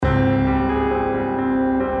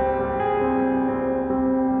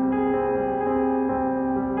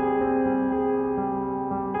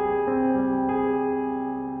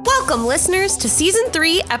Welcome, listeners, to Season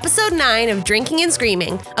 3, Episode 9 of Drinking and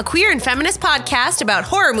Screaming, a queer and feminist podcast about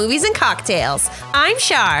horror movies and cocktails. I'm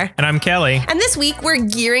Shar. And I'm Kelly. And this week, we're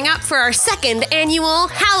gearing up for our second annual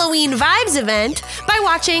Halloween Vibes event by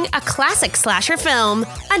watching a classic slasher film,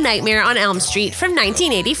 A Nightmare on Elm Street from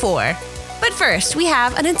 1984. But first, we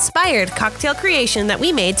have an inspired cocktail creation that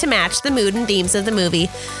we made to match the mood and themes of the movie.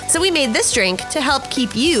 So we made this drink to help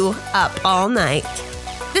keep you up all night.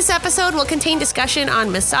 This episode will contain discussion on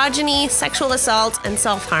misogyny, sexual assault, and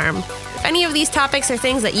self-harm. If any of these topics are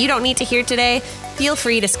things that you don't need to hear today, feel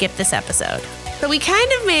free to skip this episode. But we kind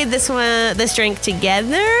of made this drink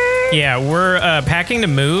together. Yeah, we're packing to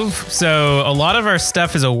move, so a lot of our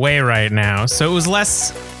stuff is away right now. So it was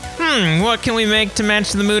less, what can we make to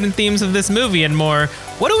match the mood and themes of this movie, and more,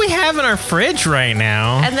 what do we have in our fridge right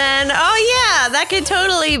now? And then, that could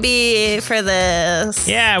totally be for this.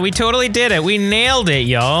 Yeah, we totally did it. We nailed it,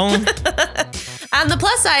 y'all. On the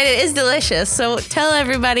plus side, it is delicious. So tell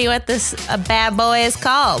everybody what this bad boy is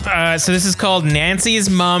called. So this is called Nancy's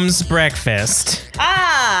Mom's Breakfast.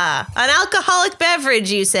 An alcoholic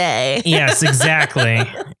beverage, you say? Yes, exactly.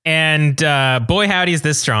 And boy, howdy, is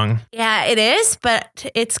this strong. Yeah, it is,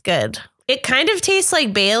 but it's good. It kind of tastes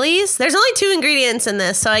like Bailey's. There's only 2 ingredients in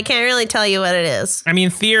this, so I can't really tell you what it is. I mean,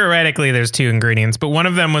 theoretically, there's 2 ingredients, but one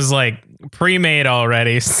of them was like pre-made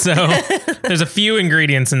already, so there's a few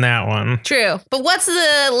ingredients in that one. True. But what's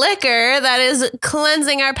the liquor that is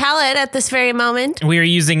cleansing our palate at this very moment? We are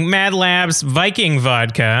using Mad Lab's Viking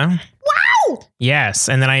vodka. Wow! Yes,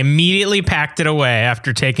 and then I immediately packed it away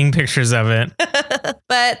after taking pictures of it.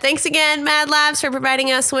 But thanks again, Mad Labs, for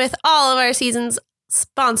providing us with all of our season's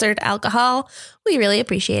sponsored alcohol. We really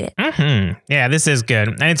appreciate it. Mm-hmm. Yeah, this is good.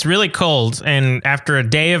 And it's really cold. And after a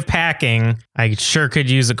day of packing, I sure could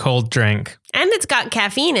use a cold drink. And it's got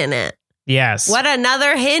caffeine in it. Yes. What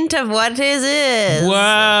another hint of what is.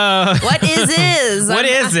 Whoa. What is. What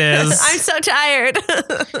is. I'm so tired.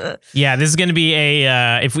 Yeah, this is going to be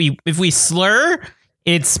a, if we slur,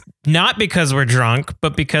 it's not because we're drunk,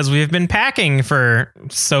 but because we've been packing for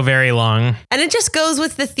so very long. And it just goes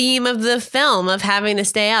with the theme of the film of having to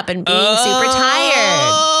stay up and being super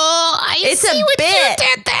tired. It's a bit. You did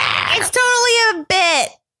there. It's totally a bit.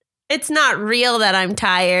 It's not real that I'm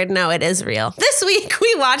tired. No, it is real. This week,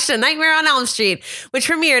 we watched A Nightmare on Elm Street, which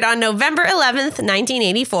premiered on November 11th,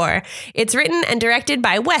 1984. It's written and directed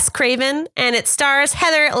by Wes Craven, and it stars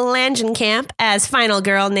Heather Langenkamp as final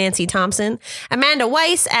girl Nancy Thompson, Amanda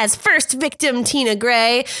Weiss as first victim Tina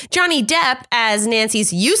Gray, Johnny Depp as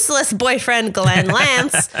Nancy's useless boyfriend Glenn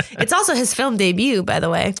Lance. It's also his film debut, by the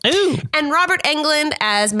way. Ooh. And Robert Englund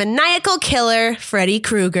as maniacal killer Freddy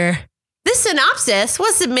Krueger. This synopsis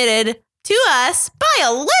was submitted to us by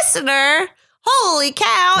a listener. Holy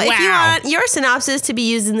cow. Wow. If you want your synopsis to be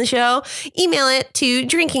used in the show, email it to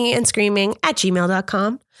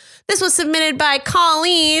drinkingandscreaming@gmail.com. This was submitted by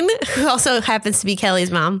Colleen, who also happens to be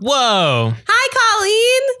Kelly's mom. Whoa. Hi,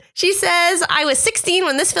 Colleen. She says, I was 16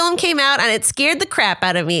 when this film came out and it scared the crap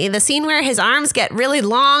out of me. The scene where his arms get really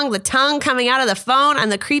long, the tongue coming out of the phone,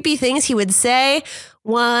 and the creepy things he would say.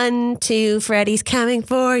 1, 2, Freddy's coming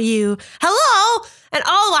for you. Hello! And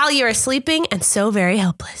all while you are sleeping and so very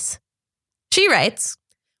helpless. She writes,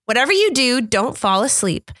 whatever you do, don't fall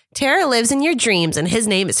asleep. Terror lives in your dreams and his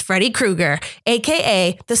name is Freddy Krueger,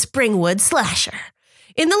 a.k.a. the Springwood Slasher.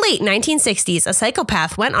 In the late 1960s, a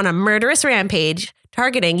psychopath went on a murderous rampage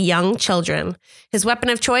targeting young children. His weapon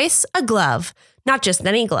of choice? A glove. Not just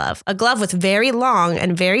any glove, a glove with very long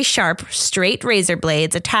and very sharp, straight razor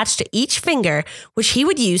blades attached to each finger, which he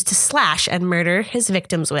would use to slash and murder his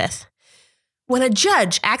victims with. When a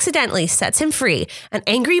judge accidentally sets him free, an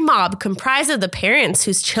angry mob comprised of the parents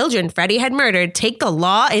whose children Freddy had murdered take the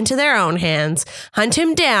law into their own hands, hunt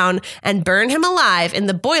him down, and burn him alive in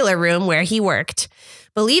the boiler room where he worked.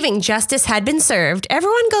 Believing justice had been served,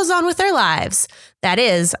 everyone goes on with their lives. That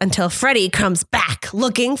is, until Freddy comes back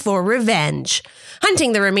looking for revenge.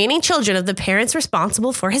 Hunting the remaining children of the parents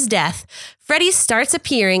responsible for his death, Freddy starts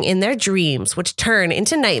appearing in their dreams, which turn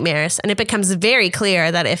into nightmares, and it becomes very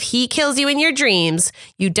clear that if he kills you in your dreams,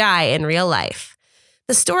 you die in real life.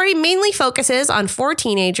 The story mainly focuses on 4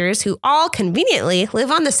 teenagers who all conveniently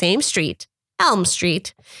live on the same street. Elm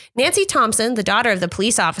Street. Nancy Thompson, the daughter of the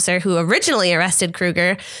police officer who originally arrested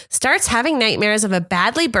Krueger, starts having nightmares of a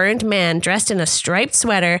badly burned man dressed in a striped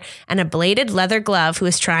sweater and a bladed leather glove who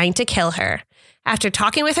is trying to kill her. After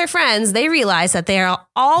talking with her friends, they realize that they are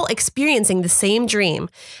all experiencing the same dream.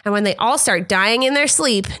 And when they all start dying in their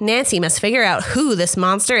sleep, Nancy must figure out who this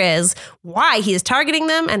monster is, why he is targeting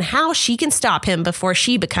them, and how she can stop him before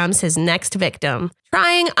she becomes his next victim.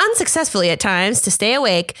 Trying unsuccessfully at times to stay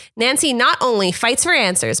awake, Nancy not only fights for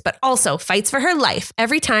answers, but also fights for her life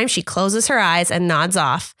every time she closes her eyes and nods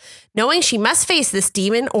off. Knowing she must face this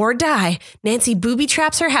demon or die, Nancy booby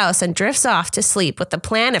traps her house and drifts off to sleep with the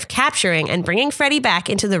plan of capturing and bringing Freddy back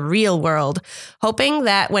into the real world, hoping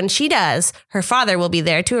that when she does, her father will be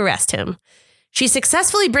there to arrest him. She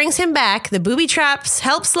successfully brings him back, the booby traps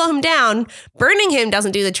help slow him down, burning him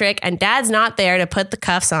doesn't do the trick, and Dad's not there to put the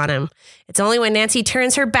cuffs on him. It's only when Nancy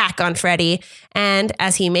turns her back on Freddy, and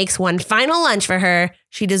as he makes one final lunge for her,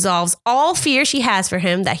 she dissolves all fear she has for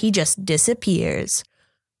him that he just disappears.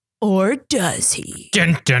 Or does he?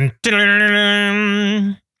 Dun, dun, dun, dun,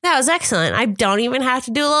 dun. That was excellent. I don't even have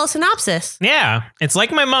to do a little synopsis. Yeah, it's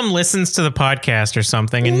like my mom listens to the podcast or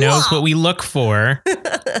something and knows what we look for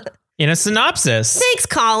in a synopsis. Thanks,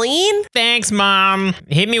 Colleen. Thanks, Mom.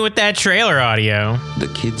 Hit me with that trailer audio.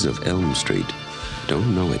 The kids of Elm Street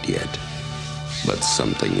don't know it yet, but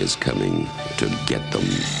something is coming to get them.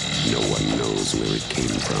 No one knows where it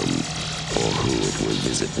came from or who it will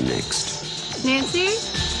visit next. Nancy,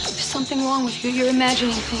 there's something wrong with you. You're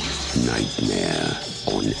imagining things. Nightmare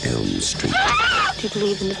on Elm Street. Do you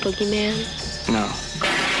believe in the boogeyman? No.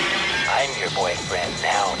 I'm your boyfriend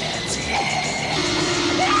now, Nancy.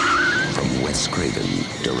 From Wes Craven,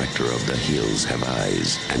 director of The Hills Have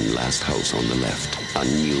Eyes and Last House on the Left, a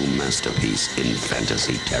new masterpiece in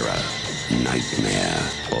fantasy terror. Nightmare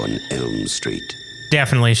on Elm Street.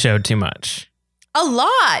 Definitely showed too much. A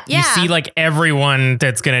lot, yeah. You see like everyone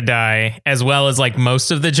that's gonna die, as well as like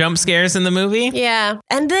most of the jump scares in the movie. Yeah.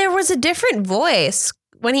 And there was a different voice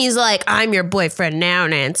when he's like, I'm your boyfriend now,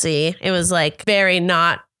 Nancy. It was like very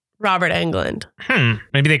not Robert Englund.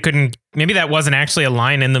 Maybe they couldn't, maybe that wasn't actually a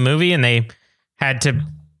line in the movie and they had to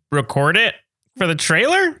record it for the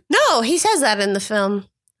trailer? No, he says that in the film.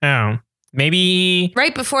 Oh, maybe.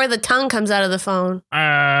 Right before the tongue comes out of the phone.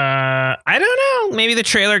 I don't know. Maybe the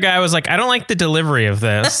trailer guy was like, I don't like the delivery of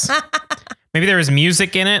this. Maybe there was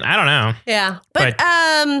music in it. I don't know. Yeah. But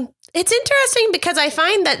it's interesting because I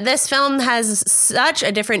find that this film has such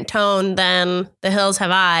a different tone than The Hills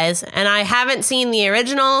Have Eyes. And I haven't seen the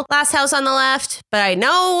original Last House on the Left, but I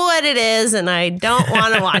know what it is and I don't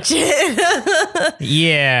want to watch it.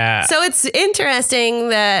 Yeah. So it's interesting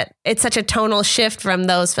that it's such a tonal shift from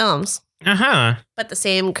those films. Uh-huh. But the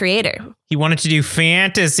same creator. He wanted to do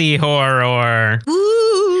fantasy horror.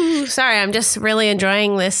 Ooh, sorry, I'm just really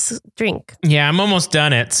enjoying this drink. Yeah, I'm almost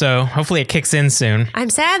done it, so hopefully it kicks in soon.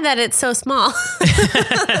 I'm sad that it's so small.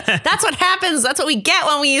 That's what happens. That's what we get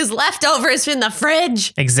when we use leftovers in the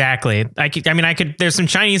fridge. Exactly. I could, there's some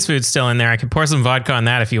Chinese food still in there. I could pour some vodka on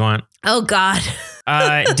that if you want. Oh, God.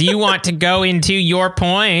 Do you want to go into your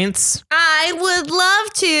points? I would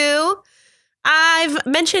love to. I've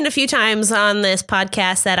mentioned a few times on this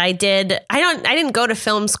podcast that I didn't go to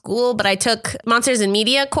film school, but I took Monsters in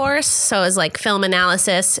Media course. So it was like film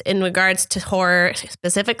analysis in regards to horror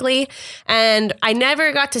specifically. And I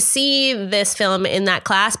never got to see this film in that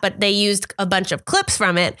class, but they used a bunch of clips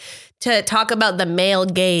from it to talk about the male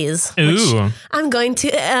gaze, which I'm going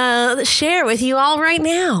to share with you all right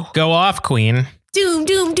now. Go off, Queen. Doom,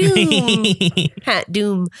 doom, doom.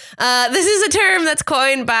 Doom. This is a term that's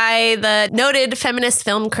coined by the noted feminist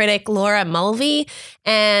film critic Laura Mulvey.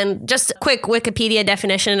 And just a quick Wikipedia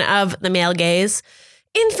definition of the male gaze.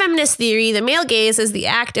 In feminist theory, the male gaze is the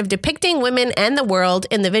act of depicting women and the world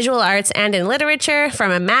in the visual arts and in literature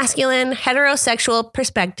from a masculine, heterosexual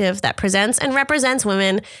perspective that presents and represents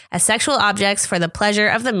women as sexual objects for the pleasure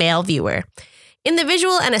of the male viewer. In the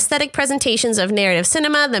visual and aesthetic presentations of narrative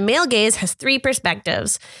cinema, the male gaze has three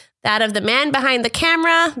perspectives. That of the man behind the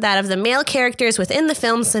camera, that of the male characters within the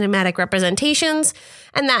film's cinematic representations,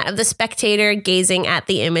 and that of the spectator gazing at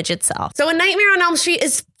the image itself. So A Nightmare on Elm Street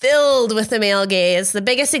is filled with the male gaze. The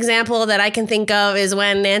biggest example that I can think of is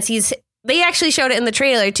when they actually showed it in the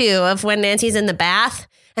trailer too, of when Nancy's in the bath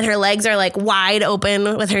and her legs are like wide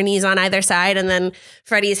open with her knees on either side. And then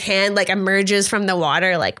Freddy's hand like emerges from the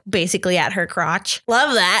water, like basically at her crotch.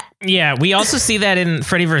 Love that. Yeah, we also see that in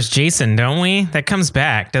Freddy vs. Jason, don't we? That comes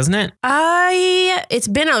back, doesn't it? It's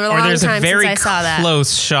been a long time since I saw that.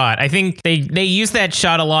 Close shot. I think they use that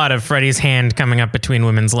shot a lot of Freddy's hand coming up between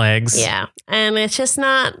women's legs. Yeah. And it's just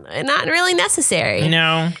not really necessary.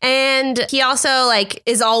 No. And he also like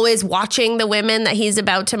is always watching the women that he's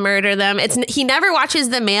about to murder them. He never watches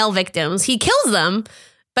the male victims. He kills them,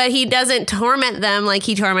 but he doesn't torment them like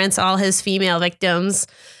he torments all his female victims.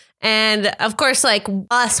 And of course, like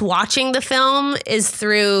us watching the film is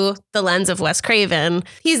through the lens of Wes Craven.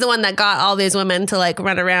 He's the one that got all these women to like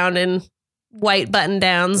run around in white button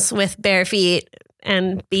downs with bare feet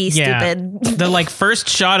and be stupid. The like first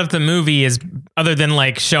shot of the movie is other than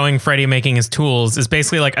like showing Freddy making his tools, is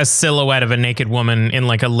basically like a silhouette of a naked woman in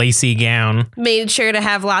like a lacy gown. Made sure to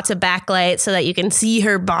have lots of backlight so that you can see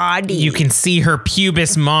her body. You can see her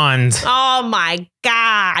pubis mons. Oh my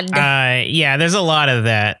God. Yeah, there's a lot of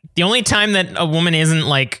that. The only time that a woman isn't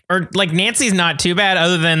like, or like Nancy's not too bad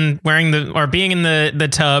other than wearing or being in the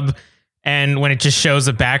tub and when it just shows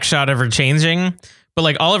a back shot of her changing. But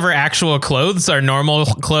like all of her actual clothes are normal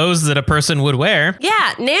clothes that a person would wear.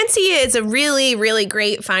 Yeah, Nancy is a really, really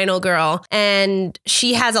great final girl. And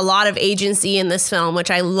she has a lot of agency in this film, which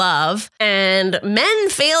I love. And men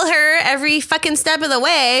fail her every fucking step of the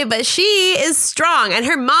way, but she is strong. And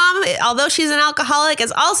her mom, although she's an alcoholic,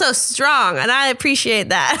 is also strong. And I appreciate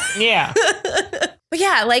that. Yeah. But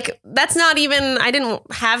yeah, like that's not even, I didn't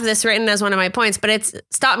have this written as one of my points, but it's,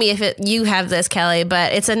 stop me if you have this, Kelly,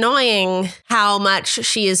 but it's annoying how much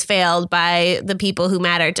she is failed by the people who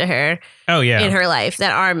matter to her. Oh, yeah. In her life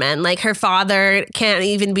that are men. Like her father can't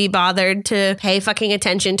even be bothered to pay fucking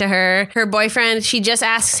attention to her. Her boyfriend, she just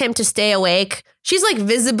asks him to stay awake. She's like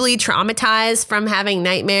visibly traumatized from having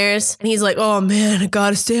nightmares. And he's like, oh man, I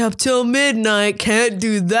gotta stay up till midnight. Can't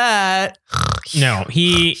do that. No,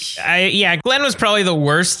 Glenn was probably the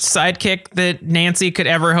worst sidekick that Nancy could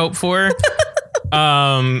ever hope for.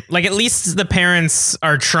 Like at least the parents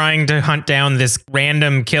are trying to hunt down this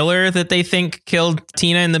random killer that they think killed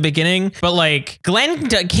Tina in the beginning. But like Glenn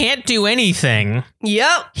can't do anything.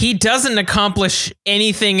 Yep. He doesn't accomplish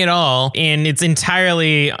anything at all. And it's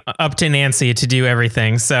entirely up to Nancy to do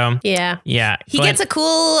everything. So yeah. He Glenn, gets a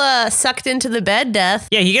cool sucked into the bed death.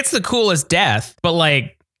 Yeah, he gets the coolest death. But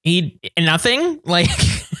like nothing like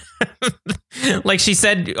like she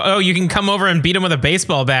said, oh, you can come over and beat him with a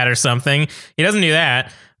baseball bat or something. He doesn't do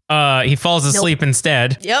that. He falls asleep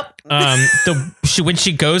instead. Yep. When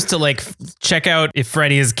she goes to like check out if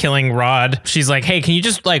Freddy is killing Rod, she's like, hey, can you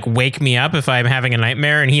just like wake me up if I'm having a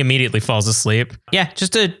nightmare? And he immediately falls asleep. Yeah,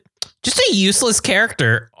 just a useless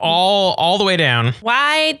character all the way down.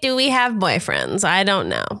 Why do we have boyfriends? I don't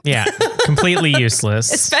know. Yeah, completely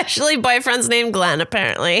useless. Especially boyfriends named Glenn,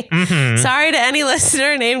 apparently. Mm-hmm. Sorry to any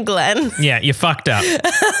listener named Glenn. Yeah, you fucked up. And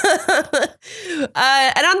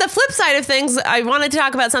on the flip side of things, I wanted to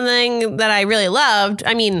talk about something that I really loved.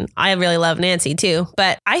 I mean, I really love Nancy too,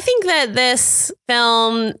 but I think that this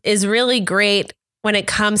film is really great when it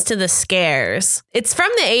comes to the scares. It's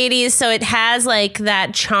from the 80s, so it has like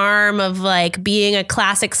that charm of like being a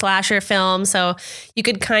classic slasher film, so you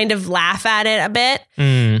could kind of laugh at it a bit.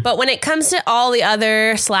 But when it comes to all the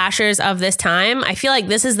other slashers of this time, I feel like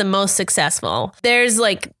this is the most successful. There's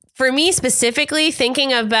like, for me specifically,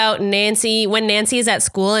 thinking about Nancy, when Nancy is at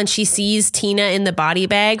school and she sees Tina in the body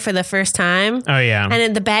bag for the first time. Oh, yeah. And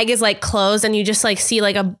then the bag is like closed and you just like see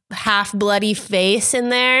like a half bloody face in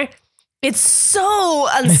there. It's so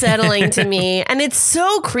unsettling to me. And it's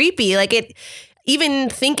so creepy. Like it,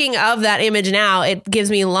 even thinking of that image now, it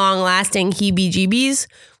gives me long lasting heebie-jeebies,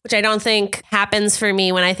 which I don't think happens for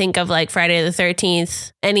me when I think of like Friday the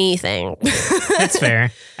 13th, anything. That's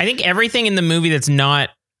fair. I think everything in the movie that's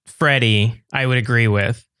not Freddy, I would agree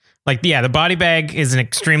with. Like, yeah, the body bag is an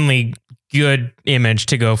extremely good image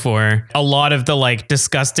to go for. A lot of the like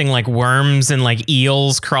disgusting like worms and like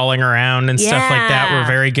eels crawling around and stuff like that were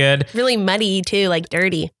very good. Really muddy too, like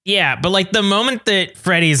dirty. Yeah, but like the moment that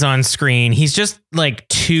Freddy's on screen, he's just like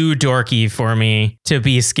too dorky for me to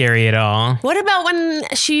be scary at all. What about when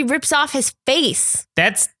she rips off his face?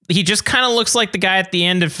 He just kind of looks like the guy at the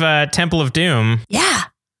end of Temple of Doom. Yeah.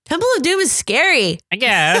 Temple of Doom is scary. I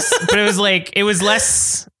guess, but it was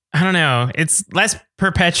less, I don't know. It's less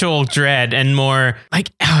perpetual dread and more like,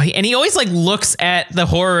 and he always like looks at the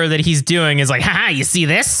horror that he's doing is like, haha, you see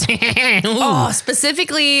this?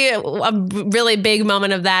 Specifically a really big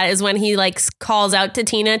moment of that is when he like calls out to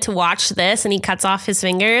Tina to watch this and he cuts off his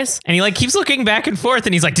fingers. And he like keeps looking back and forth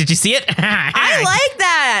and he's like, did you see it? I like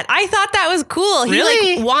that. I thought that was cool. He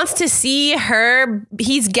like wants to see her.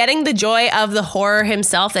 He's getting the joy of the horror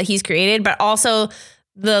himself that he's created, but also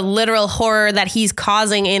the literal horror that he's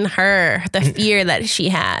causing in her, the fear that she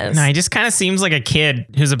has. No, he just kind of seems like a kid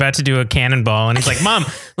who's about to do a cannonball. And he's like, Mom,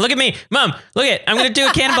 look at me. Mom, look at, I'm going to do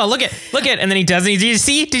a cannonball. Look at. And then he doesn't. Did you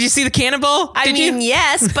see the cannonball? I mean,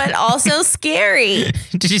 yes, but also scary.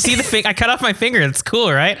 Did you see the finger? I cut off my finger. It's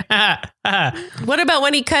cool, right? What about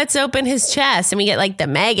when he cuts open his chest and we get like the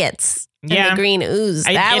maggots and the green ooze?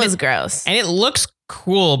 That was gross. And it looks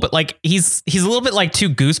cool, but like he's a little bit like too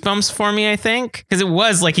Goosebumps for me, I think, because it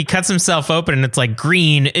was like he cuts himself open and it's like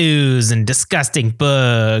green ooze and disgusting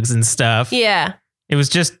bugs and stuff. Yeah, it was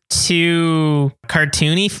just too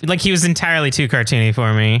cartoony. Like he was entirely too cartoony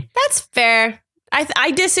for me. That's fair.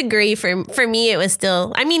 I disagree. For me, it was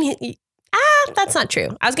still. I mean, That's not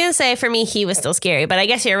true. I was going to say for me, he was still scary, but I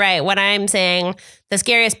guess you're right. What I'm saying, the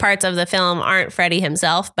scariest parts of the film aren't Freddy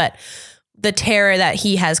himself, but the terror that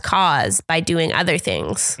he has caused by doing other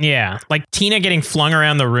things. Yeah. Like Tina getting flung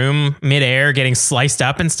around the room midair, getting sliced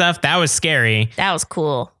up and stuff. That was scary. That was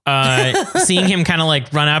cool. Seeing him kind of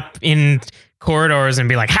like run up in corridors and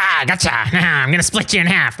be like, ha, gotcha. I'm going to split you in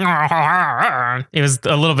half. It was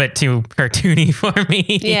a little bit too cartoony for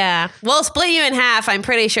me. Yeah. Well, split you in half, I'm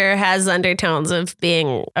pretty sure has undertones of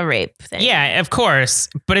being a rape thing. Yeah, of course.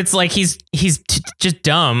 But it's like he's just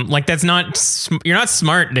dumb. Like that's not, you're not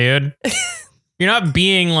smart, dude. You're not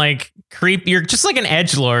being like creep. You're just like an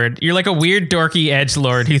edgelord. You're like a weird dorky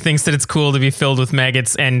edgelord who thinks that it's cool to be filled with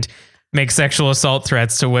maggots and make sexual assault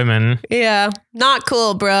threats to women. Yeah. Not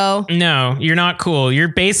cool, bro. No, you're not cool.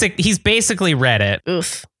 He's basically Reddit.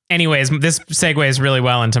 Oof. Anyways, this segues really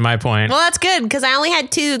well into my point. Well, that's good because I only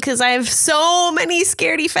had 2 because I have so many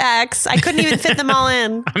scaredy facts. I couldn't even fit them all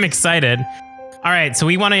in. I'm excited. All right, so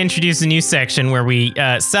we want to introduce a new section where we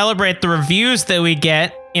celebrate the reviews that we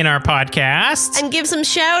get in our podcast. And give some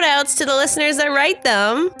shout outs to the listeners that write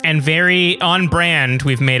them. And very on brand,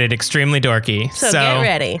 we've made it extremely dorky. So get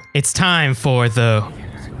ready. It's time for the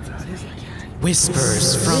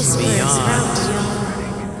Whispers from Beyond.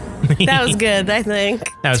 That was good, I think.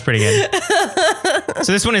 That was pretty good.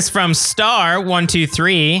 So this one is from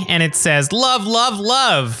Star123, and it says, love, love,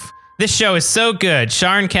 love. This show is so good.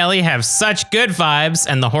 Shar and Kelly have such good vibes,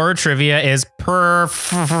 and the horror trivia is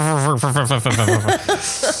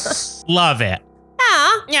love it.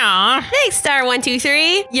 Yeah. Thanks,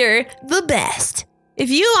 Star123. You're the best. If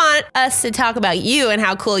you want us to talk about you and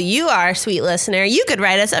how cool you are, sweet listener, you could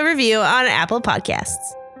write us a review on Apple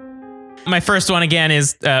Podcasts. My first one again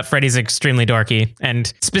is Freddy's extremely dorky,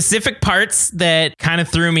 and specific parts that kind of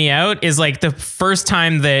threw me out is like the first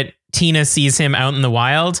time that Tina sees him out in the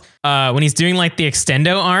wild when he's doing like the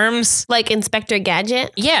extendo arms. Like Inspector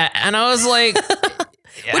Gadget? Yeah. And I was like,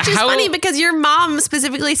 which is funny because your mom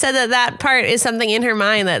specifically said that part is something in her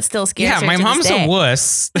mind that still scares her. Yeah, my mom's a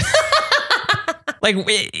wuss. Like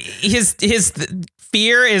his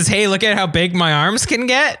fear is, hey, look at how big my arms can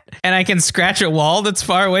get. And I can scratch a wall that's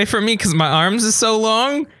far away from me because my arms is so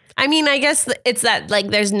long. I mean, I guess it's that like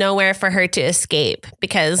there's nowhere for her to escape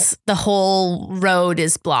because the whole road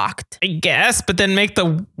is blocked. I guess, but then make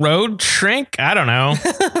the road shrink. I don't know.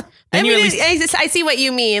 I see what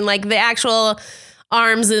you mean. Like the actual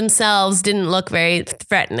arms themselves didn't look very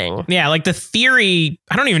threatening. Yeah, like the theory,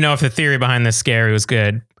 I don't even know if the theory behind this scare was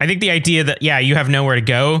good. I think the idea that, yeah, you have nowhere to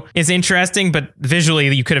go is interesting, but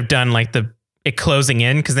visually you could have done like it closing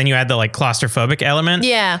in because then you add the like claustrophobic element.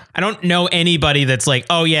 Yeah. I don't know anybody that's like,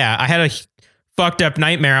 oh yeah, I had a fucked up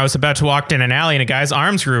nightmare. I was about to walk in an alley and a guy's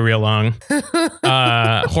arms grew real long.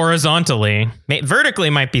 Horizontally. Vertically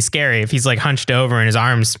might be scary if he's like hunched over and his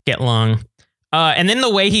arms get long. And then the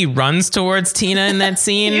way he runs towards Tina in that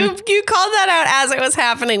scene. You called that out as it was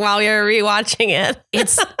happening while we were rewatching it.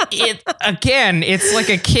 It's like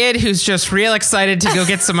a kid who's just real excited to go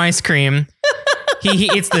get some ice cream.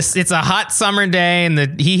 It's a hot summer day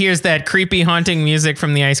and he hears that creepy haunting music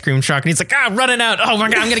from the ice cream truck and he's like, running out. Oh my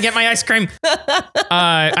God, I'm going to get my ice cream.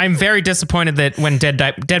 I'm very disappointed that when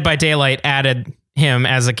Dead by Daylight added him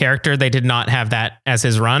as a character, they did not have that as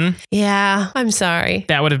his run. Yeah, I'm sorry.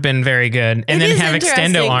 That would have been very good. And then have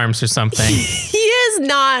extendo arms or something.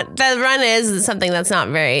 The run is something that's not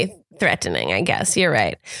very threatening, I guess. You're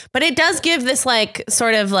right. But it does give this like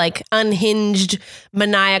sort of like unhinged,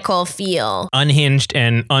 maniacal feel. Unhinged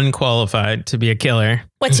and unqualified to be a killer.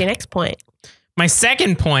 What's your next point? My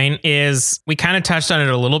second point is, we kind of touched on it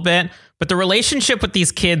a little bit, but the relationship with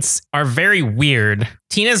these kids are very weird.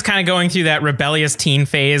 Tina's kind of going through that rebellious teen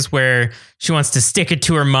phase where she wants to stick it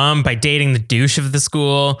to her mom by dating the douche of the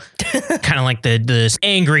school. Kind of like the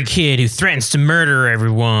angry kid who threatens to murder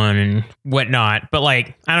everyone and whatnot. But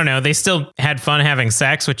like, I don't know, they still had fun having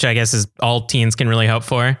sex, which I guess is all teens can really hope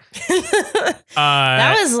for.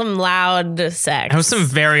 That was some loud sex. That was some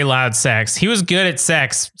very loud sex. He was good at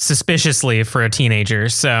sex, suspiciously, for a teenager.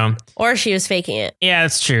 So, or she was faking it. Yeah,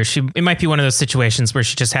 that's true. It might be one of those situations where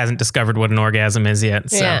she just hasn't discovered what an orgasm is yet.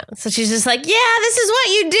 So. Yeah. So she's just like, yeah, this is what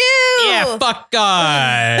you do. Yeah, fuck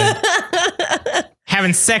God.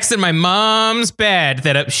 Having sex in my mom's bed.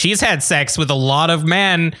 That she's had sex with a lot of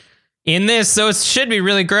men in this, so it should be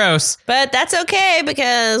really gross. But that's okay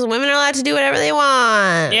because women are allowed to do whatever they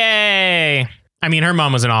want. Yay. I mean, her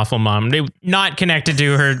mom was an awful mom. Not connected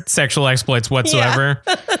to her sexual exploits whatsoever.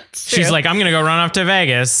 Yeah, she's like, I'm going to go run off to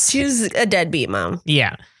Vegas. She's a deadbeat mom.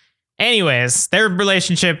 Yeah. Anyways, their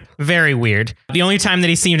relationship, very weird. The only time that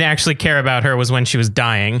he seemed to actually care about her was when she was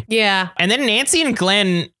dying. Yeah. And then Nancy and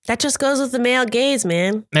Glenn. That just goes with the male gaze,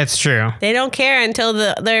 man. That's true. They don't care until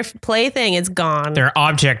their plaything is gone. Their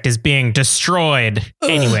object is being destroyed.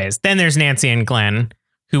 Anyways, then there's Nancy and Glenn,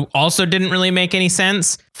 who also didn't really make any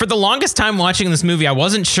sense. For the longest time watching this movie, I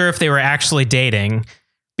wasn't sure if they were actually dating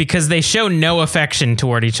because they show no affection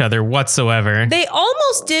toward each other whatsoever. They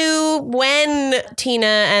almost do when Tina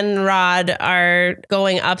and Rod are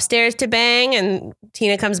going upstairs to bang, and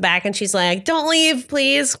Tina comes back and she's like, "Don't leave,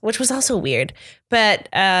 please," which was also weird. But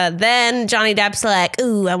then Johnny Depp's like,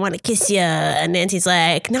 "Ooh, I want to kiss you," and Nancy's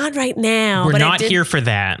like, "Not right now." We're but not here for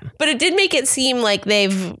that. But it did make it seem like they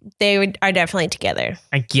are definitely together.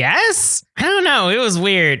 I guess? I don't know. It was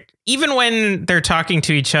weird. Even when they're talking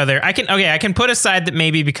to each other, I can put aside that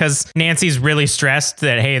maybe because Nancy's really stressed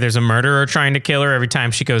that, hey, there's a murderer trying to kill her every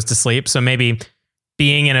time she goes to sleep. So maybe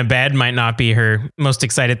being in a bed might not be her most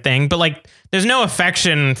excited thing. But like, there's no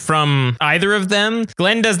affection from either of them.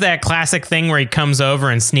 Glenn does that classic thing where he comes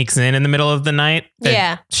over and sneaks in the middle of the night.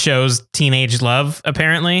 That shows teenage love,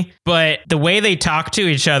 apparently. But the way they talk to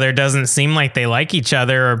each other doesn't seem like they like each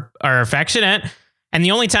other or are affectionate. And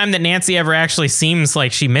the only time that Nancy ever actually seems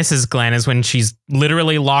like she misses Glenn is when she's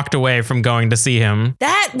literally locked away from going to see him.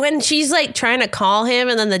 That when she's like trying to call him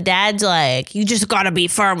and then the dad's like, "You just got to be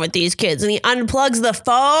firm with these kids." And he unplugs the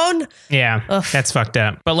phone. Yeah, that's fucked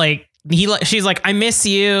up. But like, she's like, "I miss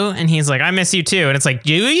you." And he's like, "I miss you too." And it's like,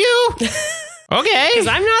 "Do you?" Okay. Because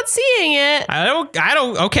I'm not seeing it. I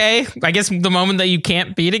don't. Okay. I guess the moment that you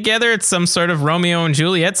can't be together, it's some sort of Romeo and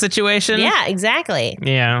Juliet situation. Yeah, exactly.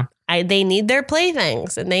 Yeah. They need their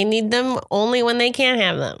playthings, and they need them only when they can't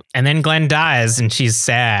have them. And then Glenn dies, and she's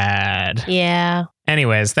sad. Yeah.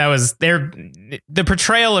 Anyways, that was the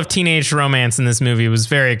portrayal of teenage romance in this movie was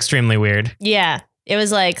very extremely weird. Yeah. It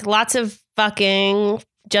was like lots of fucking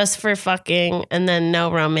just for fucking and then no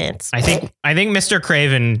romance. I think Mr.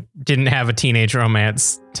 Craven didn't have a teenage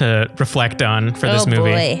romance to reflect on for this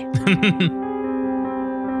movie. Boy.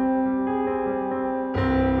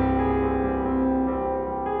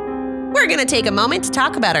 We're going to take a moment to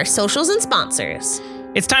talk about our socials and sponsors.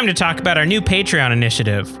 It's time to talk about our new Patreon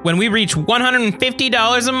initiative. When we reach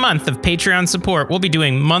 $150 a month of Patreon support, we'll be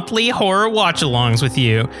doing monthly horror watch-alongs with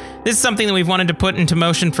you. This is something that we've wanted to put into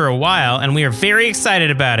motion for a while, and we are very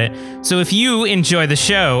excited about it. So if you enjoy the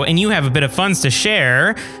show and you have a bit of funds to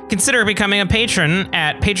share, consider becoming a patron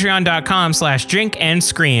at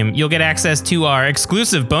patreon.com/drinkandscream. You'll get access to our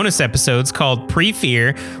exclusive bonus episodes called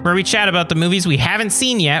Pre-Fear, where we chat about the movies we haven't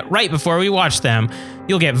seen yet right before we watch them.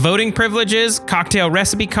 You'll get voting privileges, cocktail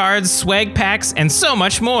recipe cards, swag packs, and so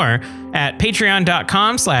much more at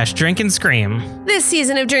patreon.com/drinkandscream. This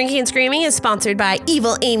season of Drinking and Screaming is sponsored by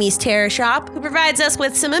Evil Amy's Terror Shop, who provides us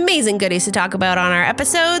with some amazing goodies to talk about on our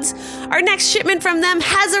episodes. Our next shipment from them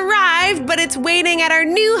has arrived, but it's waiting at our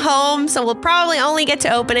new home, so we'll probably only get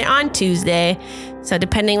to open it on Tuesday. So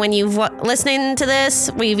depending when you've listening to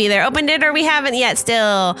this, we've either opened it or we haven't yet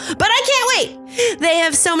still. But I can't wait! They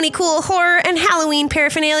have so many cool horror and Halloween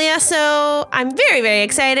paraphernalia, so I'm very, very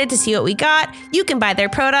excited to see what we got. You can buy their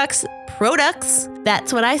products,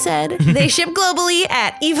 that's what I said. They ship globally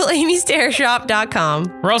at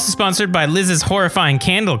evilamysterrorshop.com. We're also sponsored by Liz's Horrifying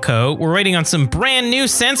Candle Co. We're waiting on some brand new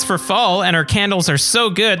scents for fall, and our candles are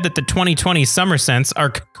so good that the 2020 summer scents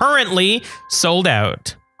are currently sold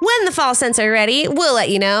out. When the fall scents are ready, we'll let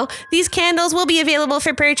you know. These candles will be available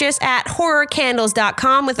for purchase at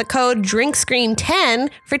horrorcandles.com with the code DRINKSCREAM10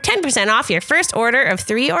 for 10% off your first order of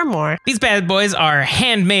 3 or more. These bad boys are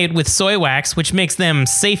handmade with soy wax, which makes them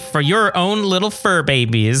safe for your own little fur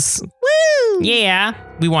babies. Woo! Yeah,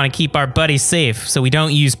 we want to keep our buddies safe, so we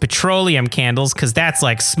don't use petroleum candles because that's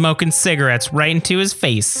like smoking cigarettes right into his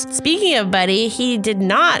face. Speaking of Buddy, he did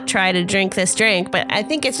not try to drink this drink, but I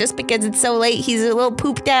think it's just because it's so late, he's a little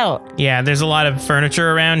pooped out. Yeah, there's a lot of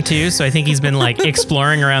furniture around too, so I think he's been like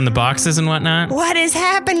exploring around the boxes and whatnot. What is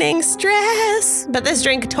happening? Stress! But this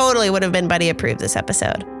drink totally would have been Buddy approved this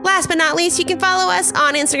episode. Last but not least, you can follow us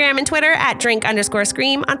on Instagram and Twitter at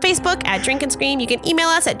drink_scream, on Facebook at Drink and Scream. You can email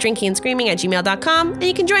us at drinkingandscreaming@gmail.com, and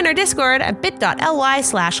you can join our Discord at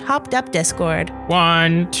bit.ly/hoppedupdiscord.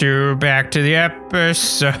 1, 2, back to the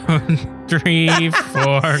episode. 3,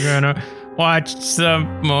 4, gonna watch some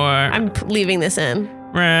more. I'm leaving this in.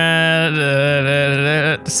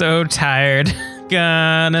 So tired.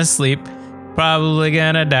 Gonna sleep. Probably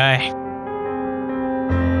gonna die.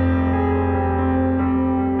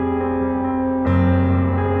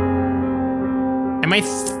 And my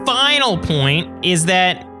final point is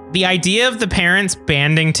that the idea of the parents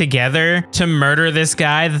banding together to murder this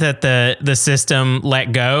guy that the system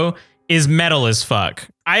let go is metal as fuck.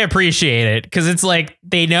 I appreciate it because it's like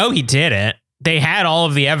they know he did it. They had all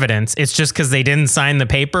of the evidence. It's just because they didn't sign the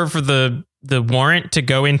paper for the warrant to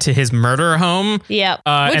go into his murder home. Yep.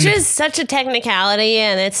 Which is such a technicality,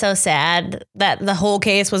 and it's so sad that the whole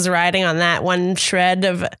case was riding on that one shred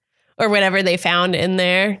of or whatever they found in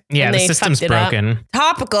there. Yeah, the system's broken.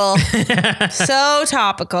 Topical. So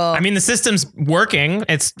topical. I mean, the system's working.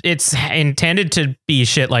 It's intended to be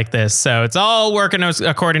shit like this. So it's all working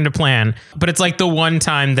according to plan. But it's like the one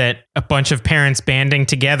time that a bunch of parents banding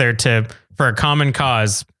together for a common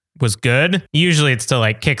cause was good. Usually it's to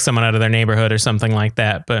like kick someone out of their neighborhood or something like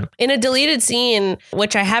that. But in a deleted scene,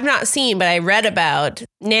 which I have not seen, but I read about,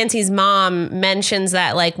 Nancy's mom mentions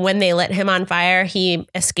that like when they lit him on fire, he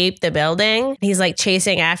escaped the building. He's like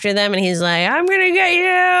chasing after them and he's like, I'm going to get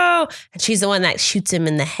you. And she's the one that shoots him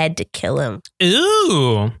in the head to kill him.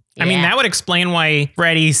 Ooh. I mean, that would explain why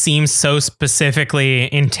Freddy seems so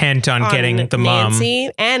specifically intent on getting the mom.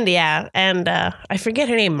 Nancy and I forget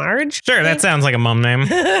her name, Marge? Sure, that sounds like a mom name.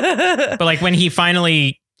 But like when he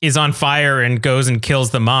finally is on fire and goes and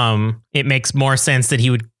kills the mom, it makes more sense that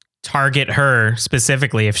he would target her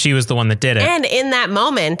specifically if she was the one that did it. And in that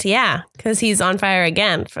moment, yeah, because he's on fire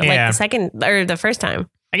again for like the second or the first time.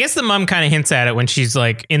 I guess the mom kind of hints at it when she's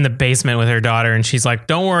like in the basement with her daughter and she's like,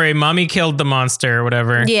 don't worry, mommy killed the monster or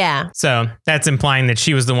whatever. Yeah. So that's implying that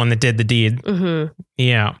she was the one that did the deed. Mm-hmm.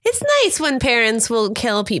 Yeah. It's nice when parents will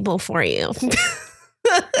kill people for you.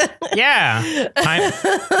 Yeah.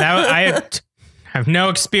 I have no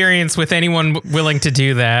experience with anyone willing to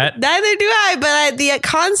do that. Neither do I, but the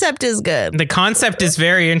concept is good. The concept is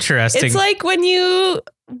very interesting. It's like when you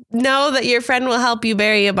know that your friend will help you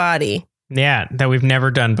bury a body. Yeah, that we've never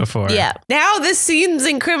done before. Yeah. Now this seems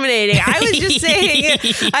incriminating. I was just saying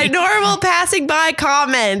a normal passing by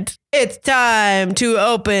comment. It's time to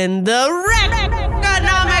open the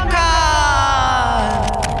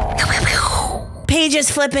Reconomicon. Pages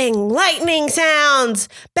flipping, lightning sounds,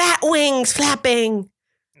 bat wings flapping.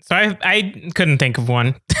 So I couldn't think of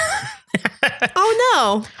one. Oh,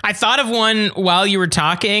 no. I thought of one while you were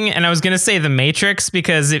talking, and I was going to say The Matrix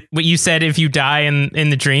because what you said, if you die in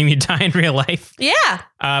the dream, you die in real life. Yeah.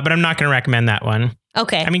 But I'm not going to recommend that one.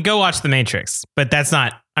 Okay. I mean, go watch The Matrix, but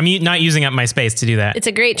I'm not using up my space to do that. It's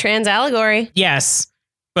a great trans allegory. Yes.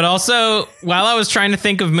 But also, while I was trying to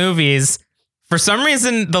think of movies, for some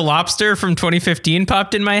reason, The Lobster from 2015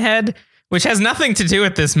 popped in my head, which has nothing to do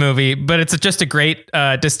with this movie, but it's just a great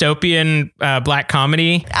dystopian black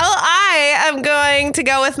comedy. I am going to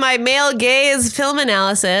go with my male gaze film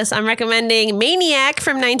analysis. I'm recommending Maniac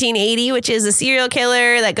from 1980, which is a serial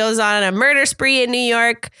killer that goes on a murder spree in New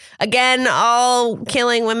York. Again, all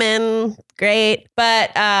killing women. Great.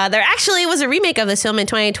 But there actually was a remake of this film in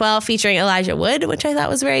 2012 featuring Elijah Wood, which I thought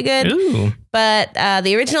was very good. Ooh. But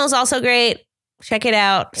the original is also great. Check it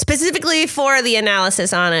out, specifically for the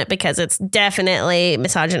analysis on it, because it's definitely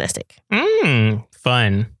misogynistic.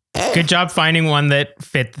 Fun. Good job finding one that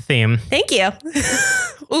fit the theme. Thank you.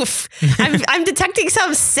 Oof. I'm detecting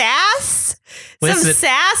some sass. Some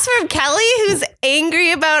sass from Kelly, who's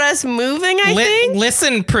angry about us moving, I think.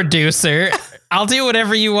 Listen, producer. I'll do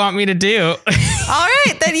whatever you want me to do. All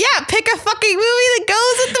right, then pick a fucking movie that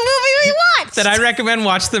goes with the movie we watched. That I recommend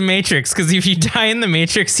watch The Matrix, because if you die in The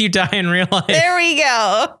Matrix, you die in real life. There we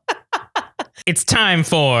go. It's time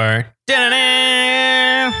for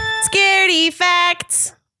Scaredy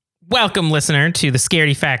Facts. Welcome, listener, to the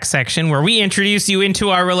Scaredy Facts section, where we introduce you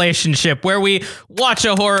into our relationship, where we watch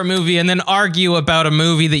a horror movie and then argue about a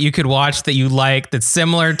movie that you could watch that you like that's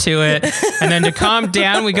similar to it. And then to calm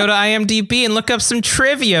down, we go to IMDb and look up some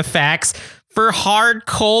trivia facts for hard,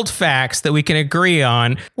 cold facts that we can agree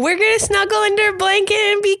on. We're going to snuggle under a blanket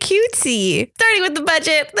and be cutesy. Starting with the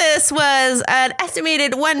budget, this was an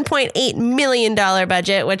estimated $1.8 million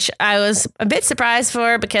budget, which I was a bit surprised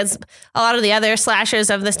for because a lot of the other slashers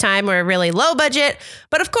of this time were really low budget.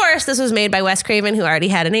 But of course, this was made by Wes Craven, who already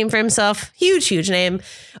had a name for himself. Huge, huge name.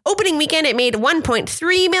 Opening weekend, it made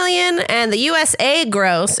 $1.3 million, and the USA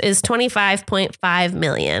gross is $25.5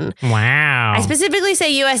 million. Wow. I specifically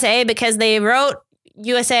say USA because they wrote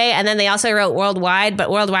USA and then they also wrote worldwide, but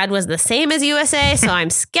worldwide was the same as USA, so I'm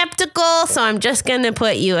skeptical, so I'm just going to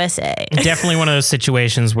put USA. Definitely one of those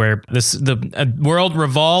situations where the world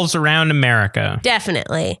revolves around America.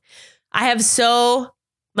 Definitely. I have so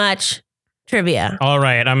much trivia. All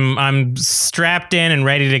right, I'm strapped in and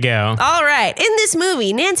ready to go. All right. In this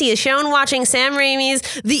movie, Nancy is shown watching Sam Raimi's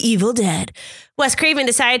The Evil Dead. Wes Craven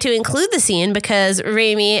decided to include the scene because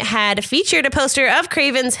Raimi had featured a poster of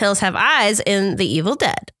Craven's Hills Have Eyes in The Evil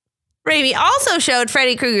Dead. Raimi also showed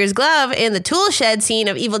Freddy Krueger's glove in the tool shed scene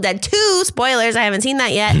of Evil Dead 2. Spoilers, I haven't seen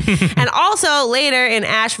that yet. And also later in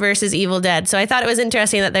Ash versus Evil Dead. So I thought it was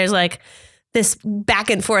interesting that there's like this back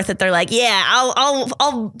and forth that they're like, yeah,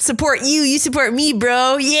 I'll support you. You support me,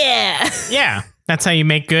 bro. Yeah. Yeah. That's how you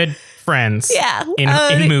make good friends. Yeah.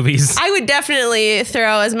 In movies. I would definitely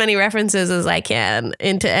throw as many references as I can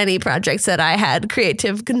into any projects that I had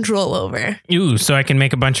creative control over. Ooh, so I can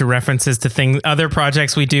make a bunch of references to other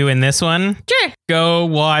projects we do in this one? Sure. Go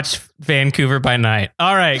watch Vancouver by Night.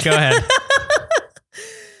 All right, go ahead.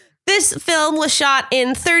 This film was shot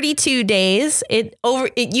in 32 days. It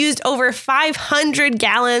used over 500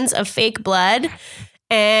 gallons of fake blood,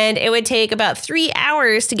 and it would take about 3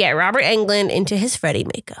 hours to get Robert Englund into his Freddy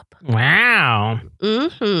makeup. Wow.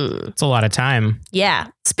 Mm-hmm. That's a lot of time. Yeah.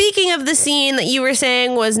 Speaking of the scene that you were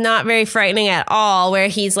saying was not very frightening at all, where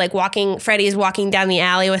he's like Freddy's walking down the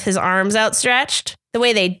alley with his arms outstretched. The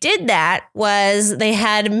way they did that was they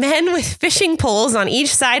had men with fishing poles on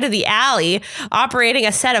each side of the alley operating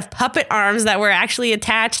a set of puppet arms that were actually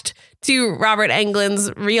attached to Robert Englund's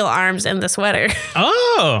real arms in the sweater.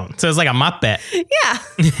 Oh, so it's like a Muppet.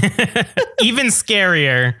 Yeah. Even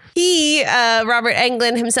scarier. Robert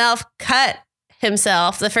Englund himself, cut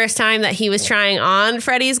himself the first time that he was trying on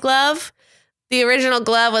Freddy's glove. The original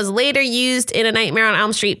glove was later used in A Nightmare on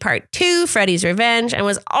Elm Street Part 2, Freddy's Revenge, and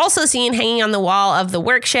was also seen hanging on the wall of the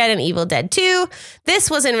work shed in Evil Dead 2. This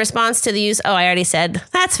was in response to the use... Oh, I already said,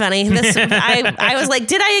 that's funny. I was like,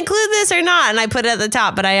 did I include this or not? And I put it at the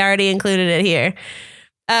top, but I already included it here.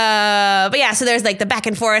 But yeah, so there's like the back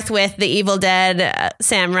and forth with the Evil Dead,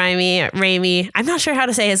 Sam Raimi. I'm not sure how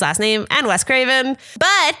to say his last name, and Wes Craven.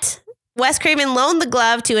 But... Wes Craven loaned the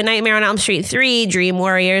glove to A Nightmare on Elm Street 3, Dream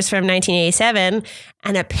Warriors from 1987,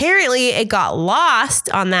 and apparently it got lost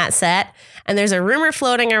on that set, and there's a rumor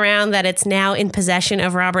floating around that it's now in possession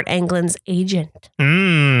of Robert Englund's agent.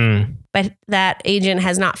 But that agent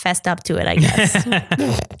has not fessed up to it, I guess.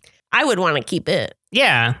 I would want to keep it.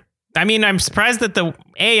 Yeah. I mean, I'm surprised that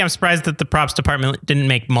the props department didn't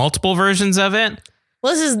make multiple versions of it.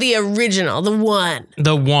 Well, this is the original, the one.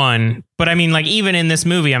 The one. But I mean, like, even in this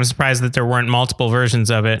movie, I'm surprised that there weren't multiple versions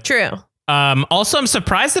of it. True. Also, I'm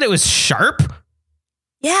surprised that it was sharp.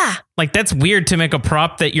 Yeah. Like, that's weird to make a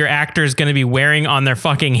prop that your actor is going to be wearing on their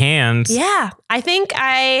fucking hands. Yeah. I think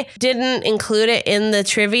I didn't include it in the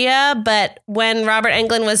trivia, but when Robert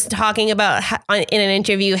Englund was talking about in an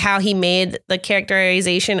interview how he made the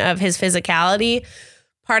characterization of his physicality,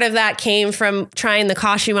 part of that came from trying the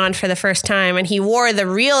costume on for the first time, and he wore the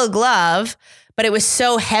real glove, but it was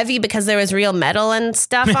so heavy because there was real metal and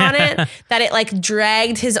stuff on it that it like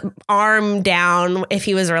dragged his arm down if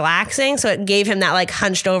he was relaxing. So it gave him that like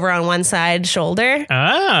hunched over on one side shoulder.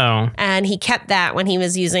 Oh. And he kept that when he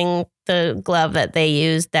was using the glove that they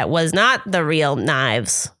used that was not the real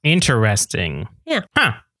knives. Interesting. Yeah.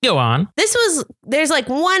 Huh. Go on. There's like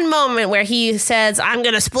one moment where he says, I'm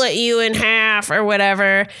going to split you in half or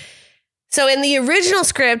whatever. So in the original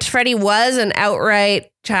script, Freddy was an outright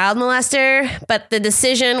child molester, but the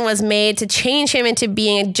decision was made to change him into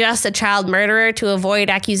being just a child murderer to avoid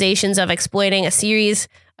accusations of exploiting a series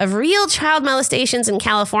of real child molestations in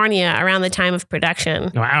California around the time of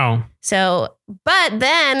production. Wow. So, but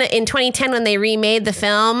then in 2010, when they remade the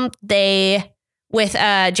film, with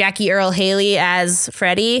Jackie Earle Haley as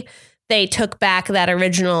Freddy, they took back that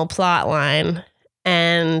original plot line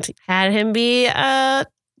and had him be a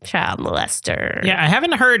child molester. Yeah, I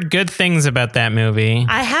haven't heard good things about that movie.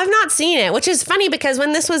 I have not seen it, which is funny because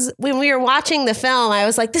when we were watching the film, I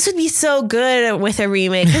was like, this would be so good with a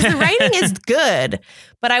remake because the writing is good,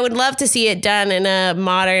 but I would love to see it done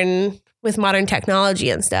with modern technology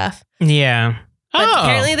and stuff. Yeah. But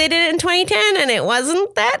apparently they did it in 2010 and it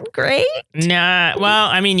wasn't that great. Nah, well,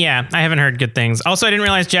 I mean, yeah, I haven't heard good things. Also, I didn't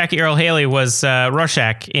realize Jackie Earle Haley was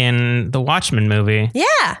Rorschach in the Watchmen movie.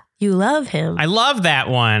 Yeah, you love him. I love that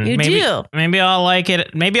one. You do. Maybe I'll like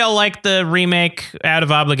it. Maybe I'll like the remake out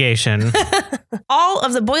of obligation. All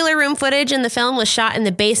of the boiler room footage in the film was shot in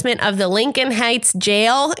the basement of the Lincoln Heights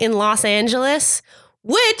jail in Los Angeles,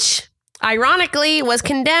 which... ironically, was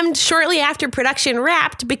condemned shortly after production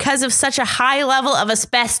wrapped because of such a high level of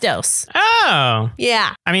asbestos. Oh.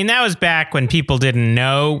 Yeah. I mean, that was back when people didn't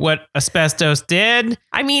know what asbestos did.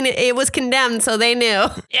 I mean, it was condemned, so they knew.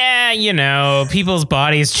 Yeah, people's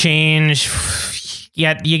bodies change.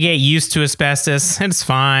 Yet you get used to asbestos. It's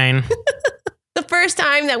fine. The first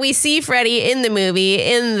time that we see Freddy in the movie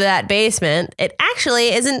in that basement, it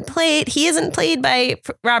actually isn't played. He isn't played by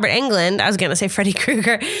Robert Englund. I was going to say Freddy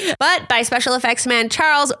Krueger, but by special effects man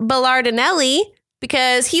Charles Bellardinelli,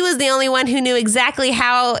 because he was the only one who knew exactly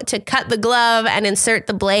how to cut the glove and insert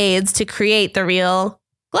the blades to create the real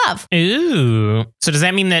glove. Ooh. So does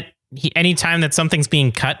that mean that anytime that something's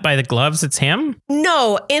being cut by the gloves, it's him?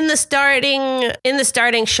 No, in the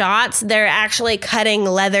starting shots, they're actually cutting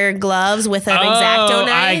leather gloves with an X-Acto knife.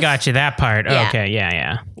 I got you that part. Yeah. Okay,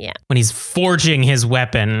 yeah. Yeah. When he's forging his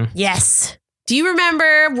weapon. Yes. Do you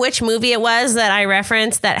remember which movie it was that I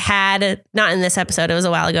referenced that had, not in this episode, it was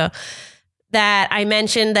a while ago, that I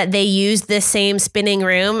mentioned that they used this same spinning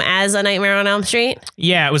room as A Nightmare on Elm Street?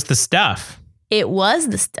 Yeah, it was The Stuff. It was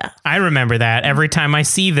The Stuff. I remember that every time I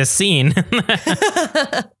see this scene.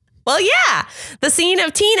 Well, yeah. The scene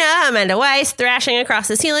of Tina, Amanda Weiss, thrashing across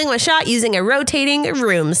the ceiling was shot using a rotating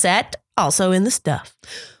room set, also in The Stuff,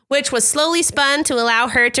 which was slowly spun to allow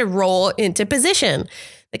her to roll into position.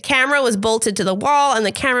 The camera was bolted to the wall and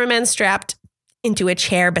the cameraman strapped into a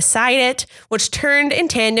chair beside it, which turned in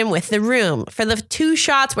tandem with the room. For the two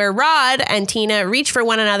shots where Rod and Tina reach for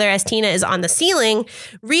one another as Tina is on the ceiling,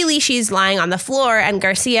 really she's lying on the floor and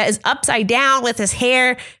Garcia is upside down with his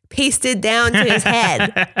hair pasted down to his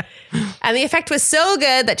head. And the effect was so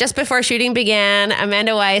good that just before shooting began,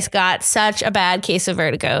 Amanda Weiss got such a bad case of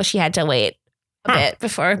vertigo. She had to wait a bit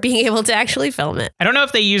before being able to actually film it. I don't know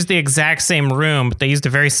if they used the exact same room, but they used a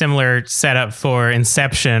very similar setup for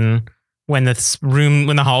Inception. When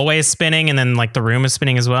the hallway is spinning and then like the room is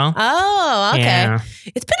spinning as well. Oh, okay. Yeah.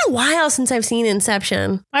 It's been a while since I've seen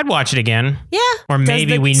Inception. I'd watch it again. Yeah. Or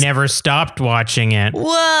maybe we never stopped watching it. Whoa.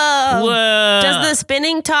 Whoa. Does the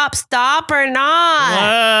spinning top stop or not?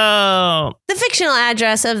 Whoa. The fictional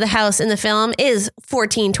address of the house in the film is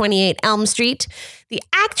 1428 Elm Street. The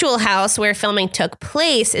actual house where filming took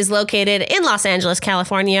place is located in Los Angeles,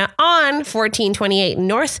 California on 1428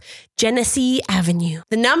 North Genesee Avenue.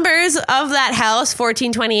 The numbers of that house,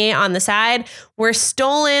 1428 on the side, were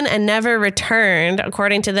stolen and never returned,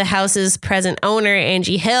 according to the house's present owner,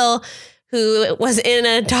 Angie Hill, who was in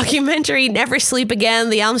a documentary, Never Sleep Again,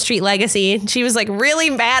 The Elm Street Legacy. She was like really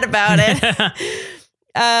mad about it.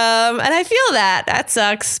 And I feel that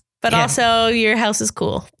sucks. But also, your house is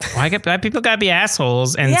cool. Why people gotta be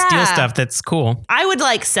assholes and steal stuff that's cool? I would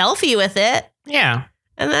like selfie with it. Yeah.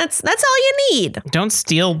 And that's all you need. Don't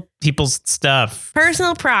steal people's stuff.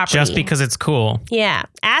 Personal property. Just because it's cool. Yeah.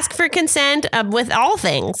 Ask for consent with all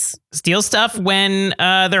things. Steal stuff when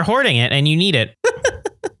they're hoarding it and you need it.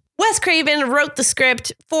 Wes Craven wrote the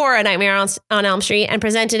script for A Nightmare on Elm Street and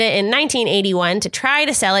presented it in 1981 to try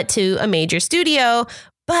to sell it to a major studio,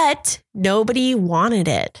 but nobody wanted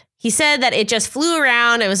it. He said that it just flew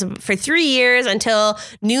around. It was for 3 years until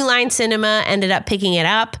New Line Cinema ended up picking it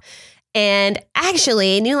up. And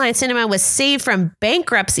actually, New Line Cinema was saved from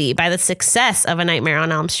bankruptcy by the success of A Nightmare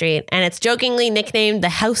on Elm Street. And it's jokingly nicknamed the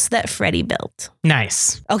house that Freddy built.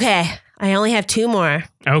 Nice. Okay, I only have 2 more.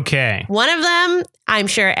 Okay. One of them, I'm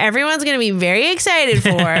sure everyone's going to be very excited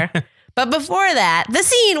for. But before that, the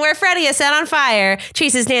scene where Freddy is set on fire,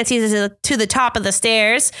 chases Nancy to the top of the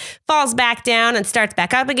stairs, falls back down and starts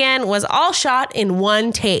back up again, was all shot in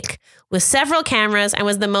one take with several cameras and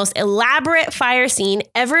was the most elaborate fire scene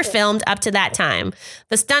ever filmed up to that time.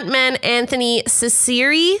 The stuntman Anthony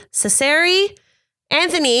Cesari,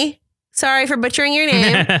 Anthony, sorry for butchering your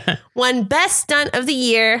name, won Best Stunt of the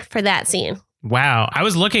Year for that scene. Wow. I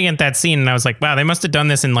was looking at that scene and I was like, wow, they must have done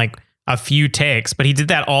this in like a few takes, but he did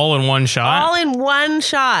that all in one shot? All in one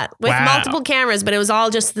shot with multiple cameras, but it was all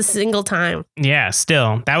just the single time. Yeah,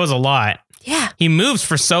 still, that was a lot. Yeah. He moves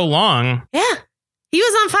for so long. Yeah. He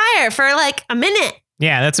was on fire for like a minute.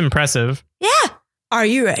 Yeah, that's impressive. Yeah. Are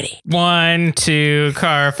you ready? 1, 2,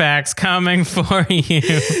 Carfax coming for you.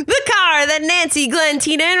 The car that Nancy, Glenn,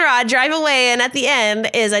 Tina, and Rod drive away in at the end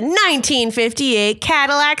is a 1958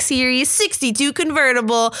 Cadillac Series 62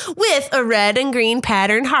 convertible with a red and green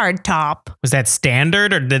pattern hardtop. Was that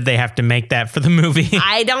standard or did they have to make that for the movie?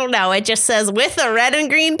 I don't know. It just says with a red and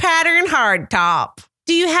green pattern hardtop.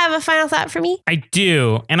 Do you have a final thought for me? I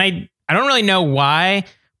do. And I don't really know why,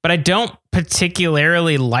 but I don't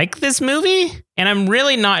particularly like this movie. And I'm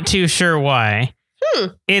really not too sure why.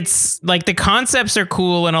 It's like the concepts are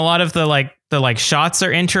cool and a lot of the shots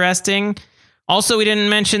are interesting. Also, we didn't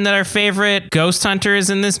mention that our favorite ghost hunter is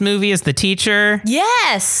in this movie as the teacher.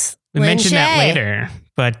 Yes. We mentioned that later.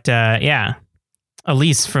 But yeah,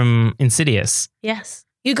 Elise from Insidious. Yes.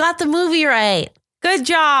 You got the movie right. Good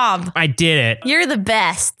job. I did it. You're the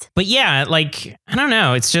best. But yeah, like, I don't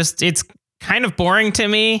know. It's kind of boring to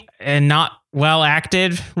me and not well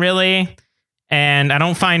acted, really. And I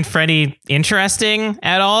don't find Freddy interesting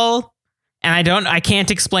at all. And I can't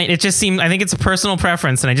explain. It just seems, I think it's a personal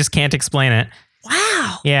preference and I just can't explain it.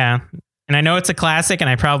 Wow. Yeah. And I know it's a classic and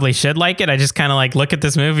I probably should like it. I just kind of like look at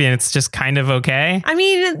this movie and it's just kind of okay. I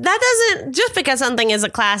mean, that doesn't, just because something is a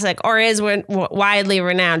classic or is widely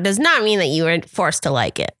renowned does not mean that you were forced to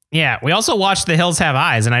like it. Yeah, we also watched The Hills Have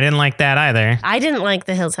Eyes, and I didn't like that either. I didn't like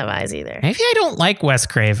The Hills Have Eyes either. Maybe I don't like Wes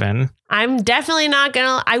Craven. I'm definitely not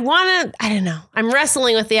gonna, I don't know. I'm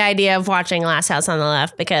wrestling with the idea of watching Last House on the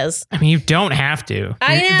Left because... I mean, you don't have to.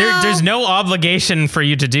 I know. There's no obligation for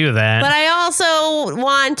you to do that. But I also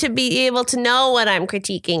want to be able to know what I'm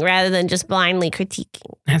critiquing rather than just blindly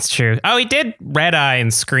critiquing. That's true. Oh, he did Red Eye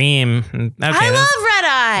and Scream. Okay, I love Red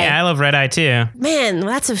Eye. Yeah, I love Red Eye too. Man,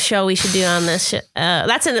 that's a show we should do on this show.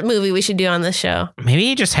 That's a movie we should do on this show. Maybe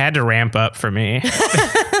he just had to ramp up for me.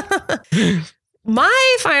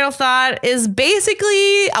 My final thought is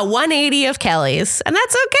basically a 180 of Kelly's, and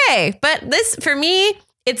that's okay. But this, for me,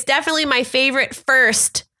 it's definitely my favorite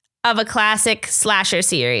first of a classic slasher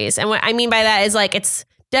series. And what I mean by that is like,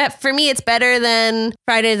 for me, it's better than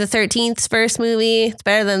Friday the 13th's first movie. It's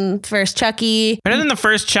better than the first Chucky. Better than the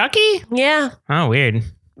first Chucky? Yeah. Oh, weird.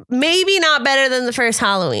 Maybe not better than the first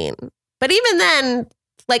Halloween. But even then,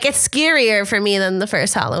 like, it's scarier for me than the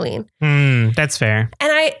first Halloween. That's fair.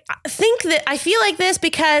 And I think that I feel like this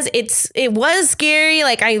because it was scary.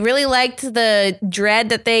 Like, I really liked the dread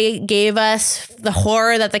that they gave us, the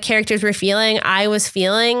horror that the characters were feeling. I was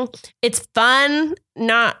feeling. It's fun,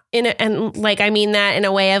 I mean that in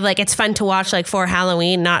a way of like, it's fun to watch like for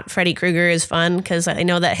Halloween, not Freddy Krueger is fun because I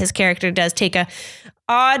know that his character does take a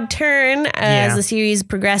odd turn as the series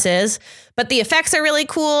progresses, but the effects are really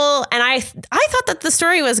cool. And I thought that the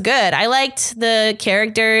story was good. I liked the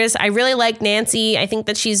characters. I really liked Nancy. I think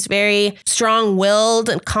that she's very strong-willed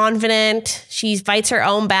and confident. She fights her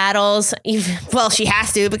own battles. Well, she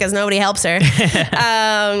has to because nobody helps her.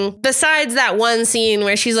 Besides that one scene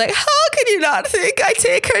where she's like, how could you not think I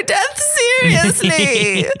take her death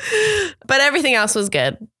seriously? But everything else was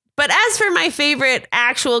good. But as for my favorite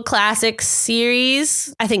actual classic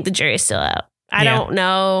series, I think the jury's still out. I don't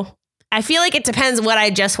know. I feel like it depends what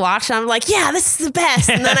I just watched. I'm like, yeah, this is the best.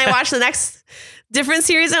 And then I watch the next different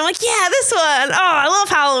series and I'm like, yeah, this one. Oh, I love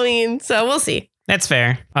Halloween. So we'll see. That's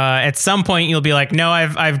fair. At some point you'll be like, no,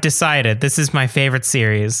 I've decided this is my favorite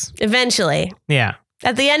series. Eventually. Yeah.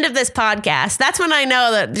 At the end of this podcast, that's when I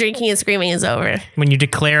know that Drinking and Screaming is over. When you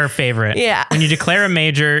declare a favorite. Yeah. When you declare a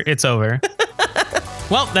major, it's over.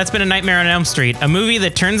 Well, that's been A Nightmare on Elm Street, a movie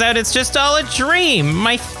that turns out it's just all a dream.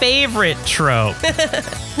 My favorite trope.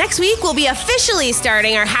 Next week, we'll be officially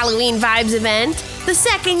starting our Halloween Vibes event, the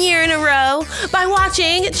second year in a row, by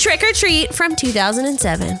watching Trick or Treat from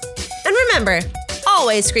 2007. And remember,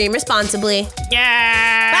 always scream responsibly.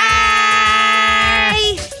 Yeah!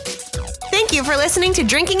 Bye! Thank you for listening to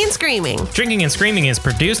Drinking and Screaming. Drinking and Screaming is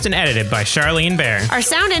produced and edited by Charlene Bear. Our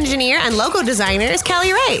sound engineer and logo designer is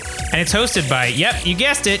Callie Wright. And it's hosted by, yep, you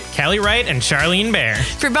guessed it, Callie Wright and Charlene Bear.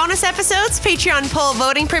 For bonus episodes, Patreon poll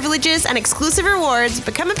voting privileges, and exclusive rewards,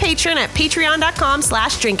 become a patron at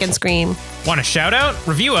patreon.com/drinkandscream. Want a shout out?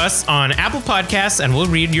 Review us on Apple Podcasts and we'll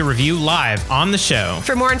read your review live on the show.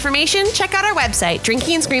 For more information, check out our website,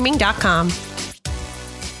 drinkingandscreaming.com.